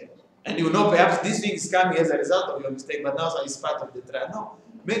 And you know perhaps this thing is coming as a result of your mistake, but now it's part of the trial. No,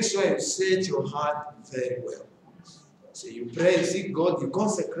 make sure you search your heart very well. So you pray, you seek God, you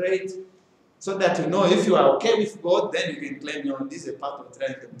consecrate, so that you know if you are okay with God, then you can claim, you know, this is a part of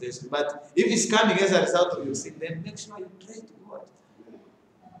trial and temptation. But if it's coming as a result of your sin, then make sure you pray to God.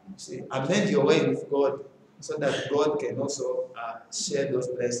 See, amend your way with God, so that God can also share those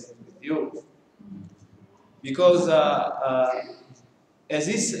blessings with you. Because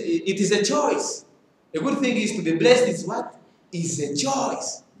it is a choice. A good thing is to be blessed is what? Is a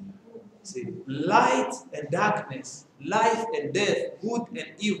choice. See, light and darkness, life and death, good and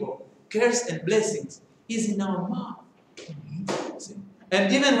evil, curse and blessings is in our mouth. See?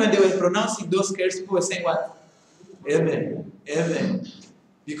 And even when they were pronouncing those curses, people were saying what? Amen. Amen.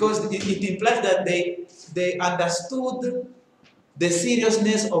 Because it implies that they understood the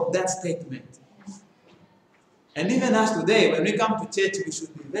seriousness of that statement. And even us today, when we come to church, we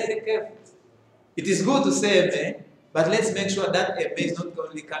should be very careful. It is good to say amen, but let's make sure that amen is not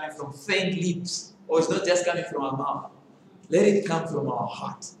only coming from faint lips, or it's not just coming from our mouth. Let it come from our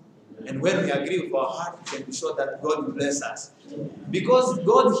heart. And when we agree with our heart, we can be sure that God will bless us. Because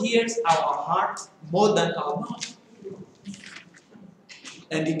God hears our heart more than our mouth.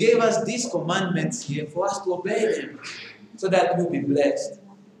 And He gave us these commandments here for us to obey them, so that we'll be blessed.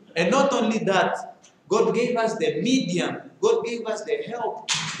 And not only that, God gave us the medium, God gave us the help,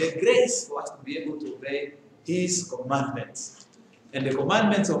 the grace for us to be able to obey His commandments. And the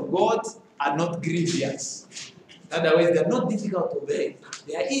commandments of God are not grievous. In other words, they are not difficult to obey.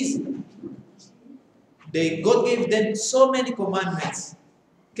 They are easy. God gave them so many commandments.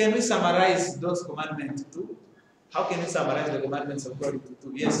 Can we summarize those commandments too? How can we summarize the commandments of God into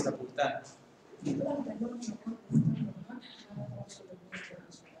two? Yes, Tapultan.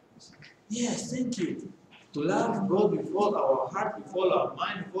 Yes, thank you. To love God with all our heart, with all our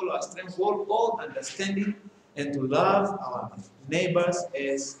mind, with all our strength, with all understanding, and to love our neighbors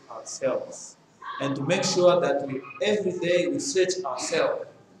as ourselves. And to make sure that every day we search ourselves.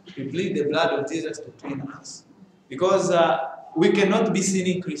 We plead the blood of Jesus to clean us. Because we cannot be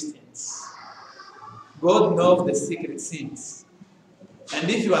sinning Christians. God knows the secret sins. And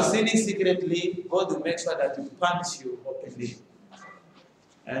if you are sinning secretly, God will make sure that He punish you openly.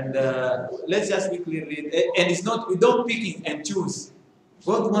 And let's just quickly read. And it's not, we don't pick and choose.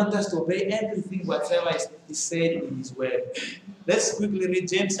 God wants us to obey everything, whatever is said in His word. Let's quickly read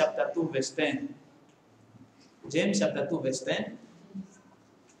James chapter 2, verse 10. James chapter 2, verse 10.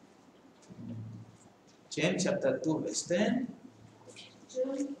 James chapter 2, verse 10.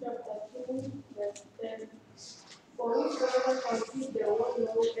 James chapter 2, verse 10. For whosoever can keep the whole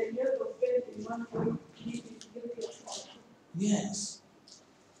law and yet offend in one point, he is guilty of all. Yes.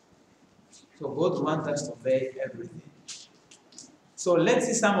 So God wants us to obey everything. So let's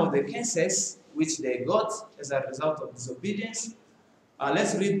see some of the cases which they got as a result of disobedience.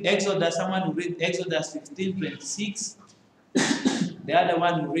 Let's read Exodus. Someone who read Exodus 15:26. The other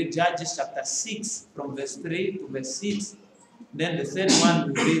one who read Judges chapter 6 from verse 3 to verse 6. Then the third one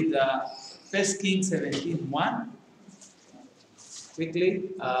who read 1 Kings 17:1. Quickly,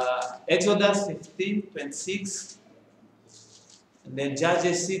 Exodus 15:26. And then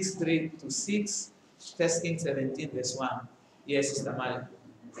Judges 6:3 to 6. 1 Kings 17 verse 1. Yes, Sister Mali.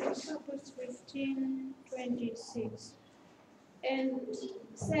 Exodus 15:26. And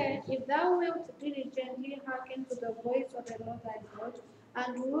said, If thou wilt diligently hearken to the voice of the Lord thy God,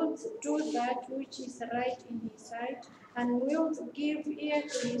 and wilt do that which is right in his sight, and wilt give ear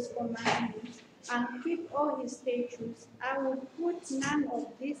to his commandments, and keep all his statutes, I will put none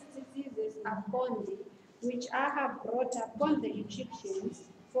of these diseases upon thee, which I have brought upon the Egyptians,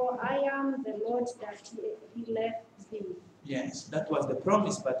 for I am the Lord that he left thee. Yes, that was the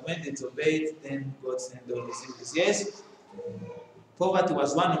promise, but when they disobeyed, then God sent all the sickness. Yes, poverty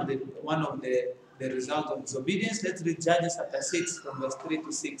was one of the result of disobedience. Let's read Judges chapter 6 from verse 3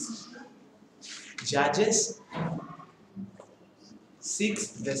 to 6. Judges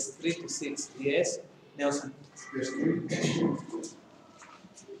 6 verse 3 to 6. Yes, Nelson. Verse 3.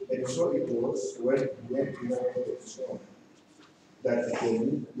 And so it was when Elijah saw that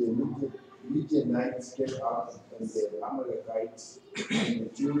the Midianites came up, and the Amalekites and the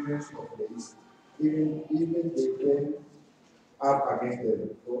children of the east, even they came up against them,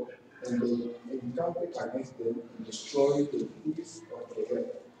 and they encamped against them and destroyed the peace of the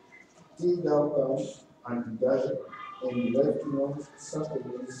earth. Till thou come and died, and left no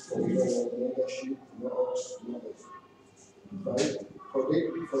sustenance for your neither sheep, nor ox, nor ass. 5. For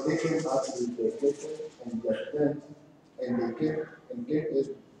they came up with their cattle and their tent, and they came and gave us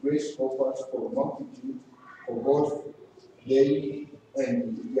great offers for multitude, for both they and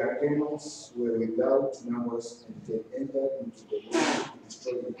their camels were without numbers, and they entered into the land to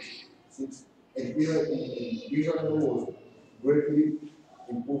destroy it. 6. And Israel was greatly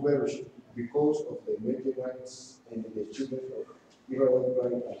impoverished because of the Midianites, and the children of Israel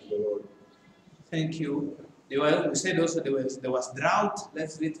cried unto the Lord. Thank you. We said also there was drought.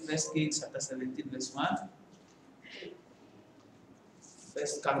 Let's read 1 Kings chapter 17 verse 1.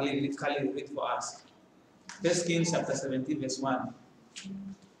 First, Kali read for us. 1 Kings chapter 17 verse 1.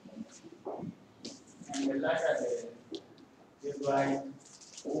 And the latter the Israelite,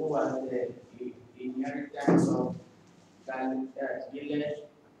 who was the inheritance of Gilead,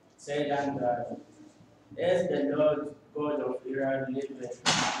 said unto us, As the Lord God of Israel liveth,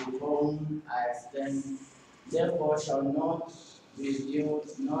 with whom I stand, therefore shall not be dew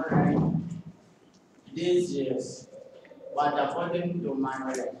nor rain these years, but according to my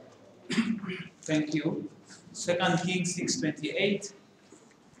word. Thank you. 2 Kings 6:28.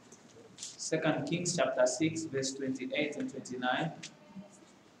 2 Kings chapter 6 verse 28 and 29.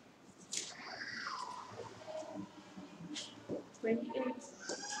 28.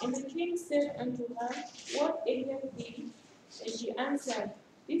 And the king said unto her, What aileth thee? And she answered,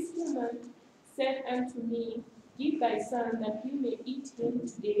 This woman said unto me, Give thy son, that we may eat him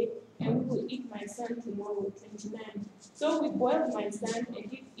today, and we will eat my son tomorrow. 29. So we boiled my son, and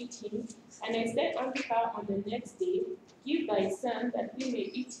did eat him. And I said unto her on the next day, Give thy son, that we may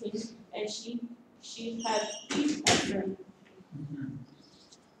eat him. And she had eat her son.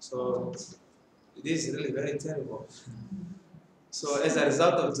 So this is really very terrible. So as a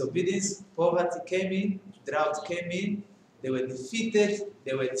result of disobedience, poverty came in, drought came in, they were defeated,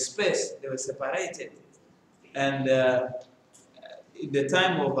 they were dispersed, they were separated. And in the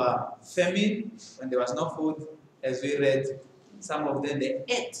time of famine, when there was no food, as we read, some of them, they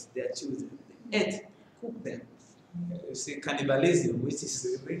ate their children. They ate, cooked them. You see, cannibalism, which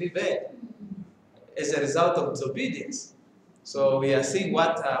is really bad, as a result of disobedience. So we are seeing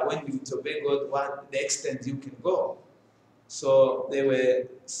what, when you disobey God, what the extent you can go. So they were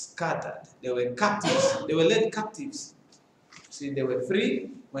scattered, they were captives, they were led captives. See, they were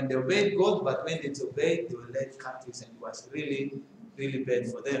free when they obeyed God, but when they disobeyed, they were led captives, and it was really, really bad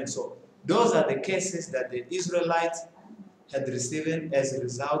for them. So those are the cases that the Israelites had received as a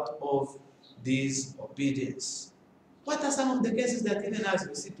result of this obedience. What are some of the cases that even as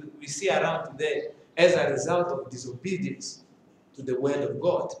we see around today as a result of disobedience to the word of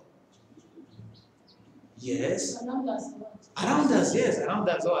God? Yes. Around us. Around us, yes. Around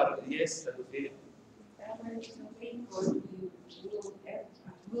us, yes. when disobeying God, you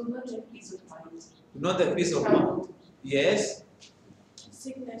will not have peace of mind. Not the peace of mind. Yes.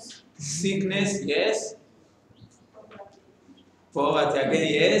 Sickness. Sickness, yes. Poverty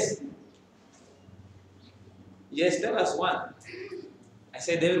again, yes. Yes, tell us one. I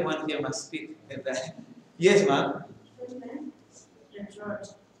said everyone here must speak. Yes, ma'am.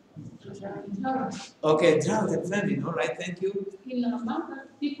 Okay, drought and famine. All right, thank you. In Namanga,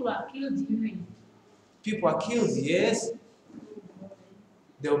 people are killed during. People are killed, yes.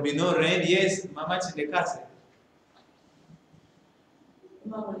 There will be no rain, yes. Mama Chindekase.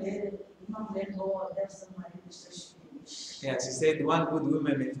 Yeah, she said one good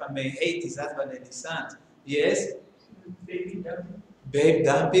woman may hate his husband and his son. Yes. Babe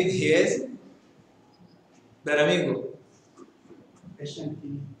dumping, yes. Baramingo.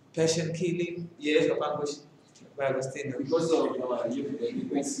 Passion killing, yes. Because of youth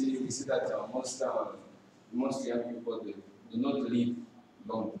delinquency, we see that most young people do not live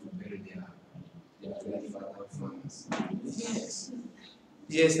long to bury their fathers. Yes.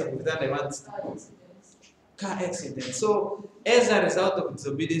 Yes, we've done a car accident. So, as a result of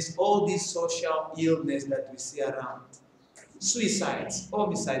disobedience, all these social illness that we see around, suicides,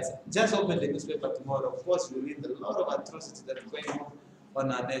 homicides, just open the newspaper tomorrow. Of course, we read a lot of atrocities that are going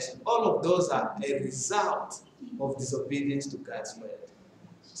on our nation. All of those are a result of disobedience to God's word.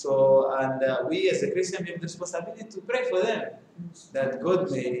 So, and we as a Christian have the responsibility to pray for them, that God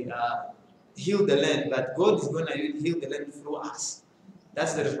may heal the land, but God is going to heal the land through us.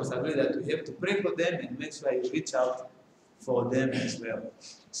 That's the responsibility that we have to pray for them and make sure you reach out for them as well.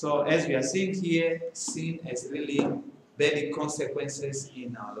 So as we are seeing here, sin has really bad consequences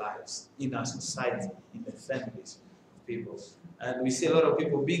in our lives, in our society, in the families of people. And we see a lot of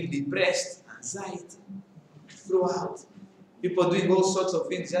people being depressed, anxiety, throughout. People doing all sorts of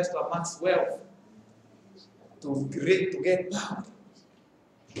things just to amass wealth, to get power,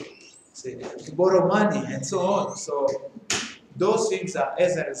 to borrow money, and so on. So those things are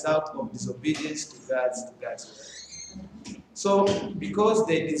as a result of disobedience to God's word. So because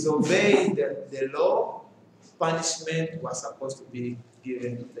they disobeyed the law, punishment was supposed to be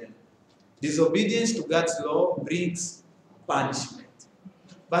given to them. Disobedience to God's law brings punishment.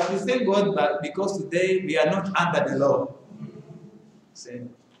 But we thank God because today we are not under the law. See?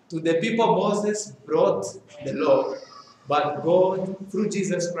 To the people, Moses brought the law, but God, through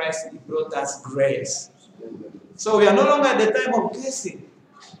Jesus Christ, He brought us grace. So we are no longer at the time of cursing.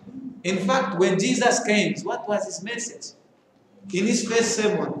 In fact, when Jesus came, what was His message? In His first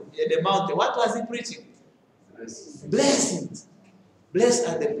sermon at the mountain, what was He preaching? Blessings. Blessed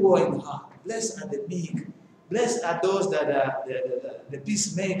are the poor in heart. Blessed are the meek. Blessed are those that are the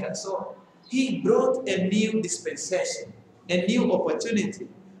peacemakers. So He brought a new dispensation, a new opportunity.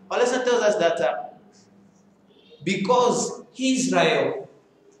 Our lesson tells us that because Israel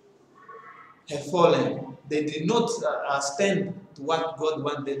have fallen, they did not stand to what God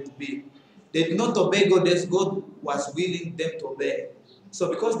wanted to be. They did not obey God as God was willing them to obey. So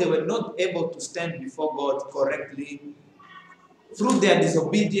because they were not able to stand before God correctly, through their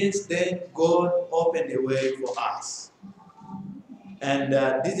disobedience, then God opened a way for us. And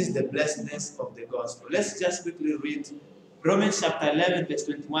this is the blessedness of the gospel. Let's just quickly read Romans chapter 11, verse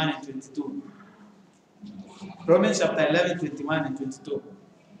 21 and 22. Romans chapter 11, 21 and 22.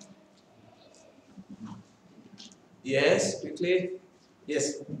 Yes, quickly.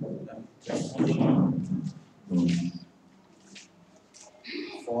 Yes.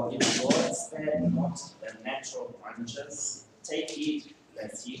 For if God spared not the natural branches, take heed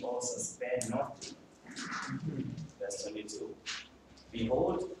lest He also spare not. Verse 22.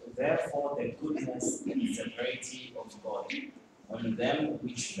 Behold, therefore, the goodness and severity of God on them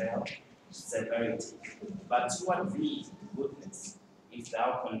which fell, severity. But toward thee, goodness, if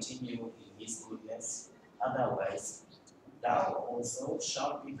thou continue in His goodness, otherwise thou also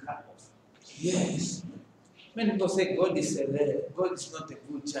shalt be cut off. Yes. Many people say God is God is not a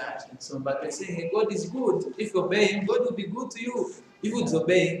good judge and so on, but they say, hey, God is good. If you obey Him, God will be good to you. If you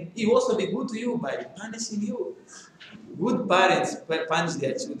disobey Him, He will also be good to you by punishing you. Good parents punish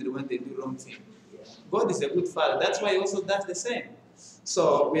their children when they do wrong things. God is a good father. That's why He also does the same.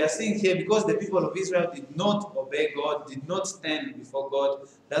 So we are seeing here, because the people of Israel did not obey God, did not stand before God,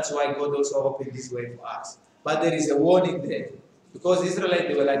 that's why God also opened this way for us. But there is a warning there. Because the Israelites,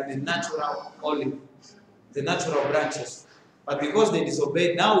 they were like the natural olive, the natural branches. But because they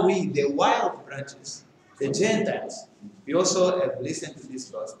disobeyed, now we, the wild branches, the Gentiles, we also have listened to this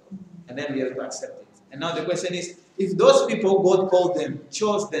gospel. And then we have to accept it. And now the question is, if those people, God called them,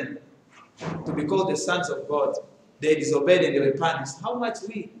 chose them to be called the sons of God, they disobeyed and they were punished, how much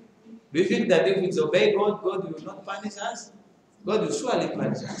we? Do you think that if we disobey God, God will not punish us? God will surely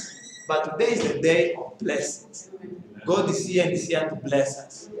punish us. But today is the day of blessings. God is here and is here to bless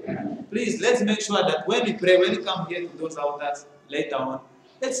us. Please, let's make sure that when we pray, when we come here to those altars later on,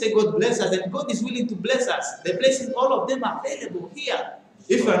 let's say God bless us, and God is willing to bless us. The blessings, all of them are available here.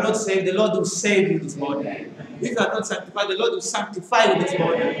 If you are not saved, the Lord will save you this morning. If you are not sanctified, the Lord will sanctify you this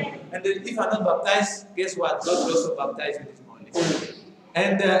morning. And then if you are not baptized, guess what? God will also baptize you this morning.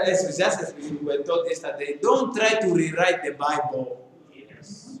 And as we were taught yesterday, don't try to rewrite the Bible.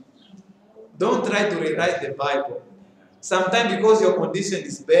 Don't try to rewrite the Bible. Sometimes because your condition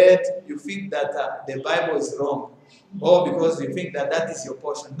is bad, you think that the Bible is wrong. Or because you think that that is your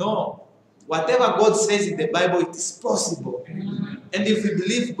portion. No. Whatever God says in the Bible, it is possible. And if we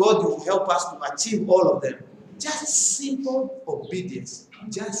believe God will help us to achieve all of them, just simple obedience.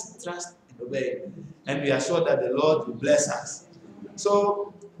 Just trust and obey. And we are sure that the Lord will bless us.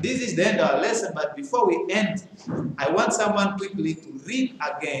 So, this is the end of our lesson. But before we end, I want someone quickly to read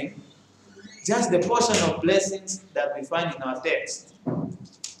again just the portion of blessings that we find in our text.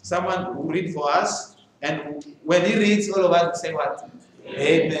 Someone will read for us, and when he reads, all of us will say what?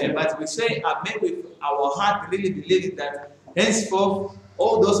 Amen. But we say amen with our heart, really believing that henceforth,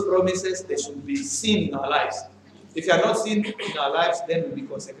 all those promises, they should be seen in our lives. If you are not seen in our lives, then we'll be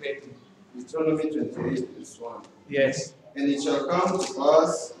consecrated. Deuteronomy 28, verse 1. Yes. And it shall come to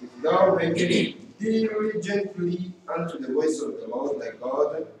pass, if thou hearken diligently unto the voice of the Lord thy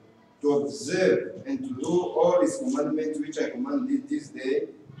God, to observe and to do all his commandments which I command thee this day,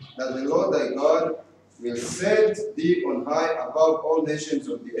 that the Lord thy God will set thee on high above all nations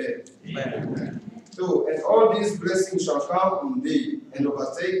of the earth. Amen. 2. And all these blessings shall come on thee, and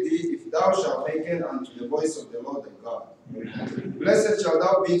overtake thee, if thou shalt hearken unto the voice of the Lord thy God. Amen. Blessed shall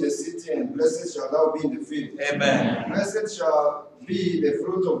thou be in the city, and blessed shall thou be in the field. Amen. Blessed shall be the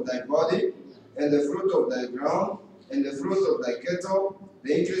fruit of thy body, and the fruit of thy ground, and the fruit of thy cattle,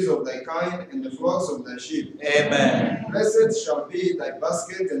 the increase of thy kind, and the flocks of thy sheep. Amen. Blessed shall be thy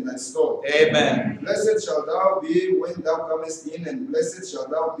basket and thy store. Amen. Blessed shall thou be when thou comest in, and blessed shall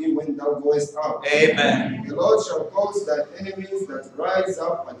thou be when thou goest out. Amen. The Lord shall cause thy enemies that rise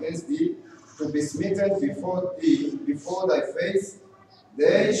up against thee to be smitten before thee, before thy face.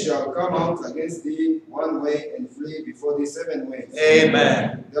 They shall come out against thee one way, and flee before thee 7 ways.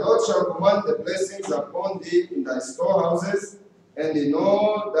 Amen. The Lord shall command the blessings upon thee in thy storehouses, and in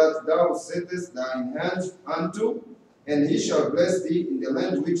all that thou settest thine hands unto, and he shall bless thee in the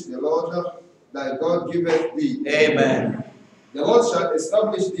land which the Lord thy God giveth thee. Amen. The Lord shall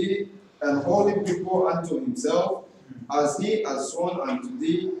establish thee an holy people unto himself, as he has sworn unto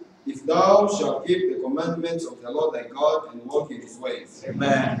thee, if thou shalt keep the commandments of the Lord thy God and walk in his ways.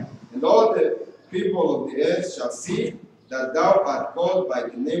 Amen. And all the people of the earth shall see that thou art called by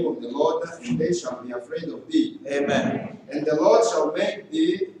the name of the Lord, and they shall be afraid of thee. Amen. And the Lord shall make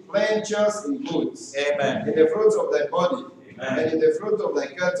thee plenteous in goods. Amen. In the fruits of thy body. Amen. And in the fruit of thy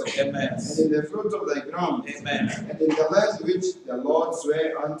cattle. Amen. And in the fruit of thy ground. Amen. And in the land which the Lord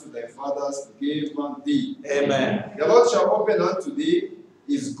sware unto thy fathers to give thee. Amen. The Lord shall open unto thee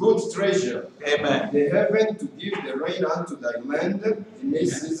his good treasure. Amen. The heaven to give the rain unto thy land in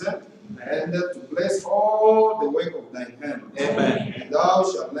this season, and to bless all the work of thine hand. Amen. And thou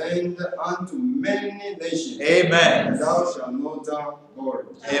shalt lend unto many nations. Amen. And thou shalt not borrow.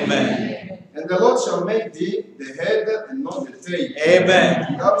 Amen. And the Lord shall make thee the head and not the tail. Amen.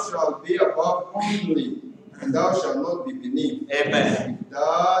 And thou shalt be above only, and thou shalt not be beneath. Amen.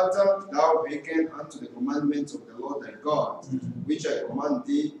 That thou hearken unto the commandments of the Lord thy God, which I command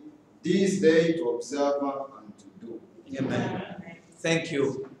thee this day to observe and to do. Amen. Thank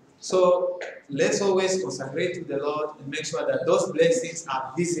you. So let's always consecrate to the Lord and make sure that those blessings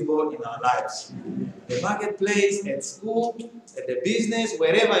are visible in our lives. The marketplace, at school, at the business,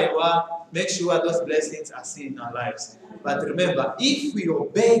 wherever you are, make sure those blessings are seen in our lives. But remember, if we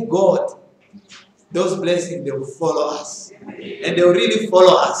obey God, those blessings, they will follow us. And they will really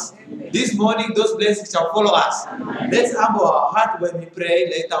follow us. This morning, those blessings shall follow us. Let's humble our heart when we pray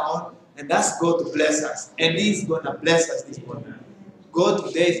later on and ask God to bless us. And He's going to bless us this morning. God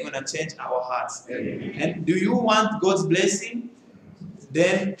today is going to change our hearts. And do you want God's blessing?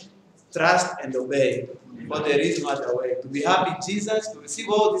 Then trust and obey. For there is no other way. To be happy in Jesus, to receive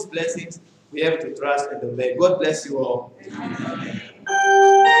all these blessings, we have to trust and obey. God bless you all. Amen.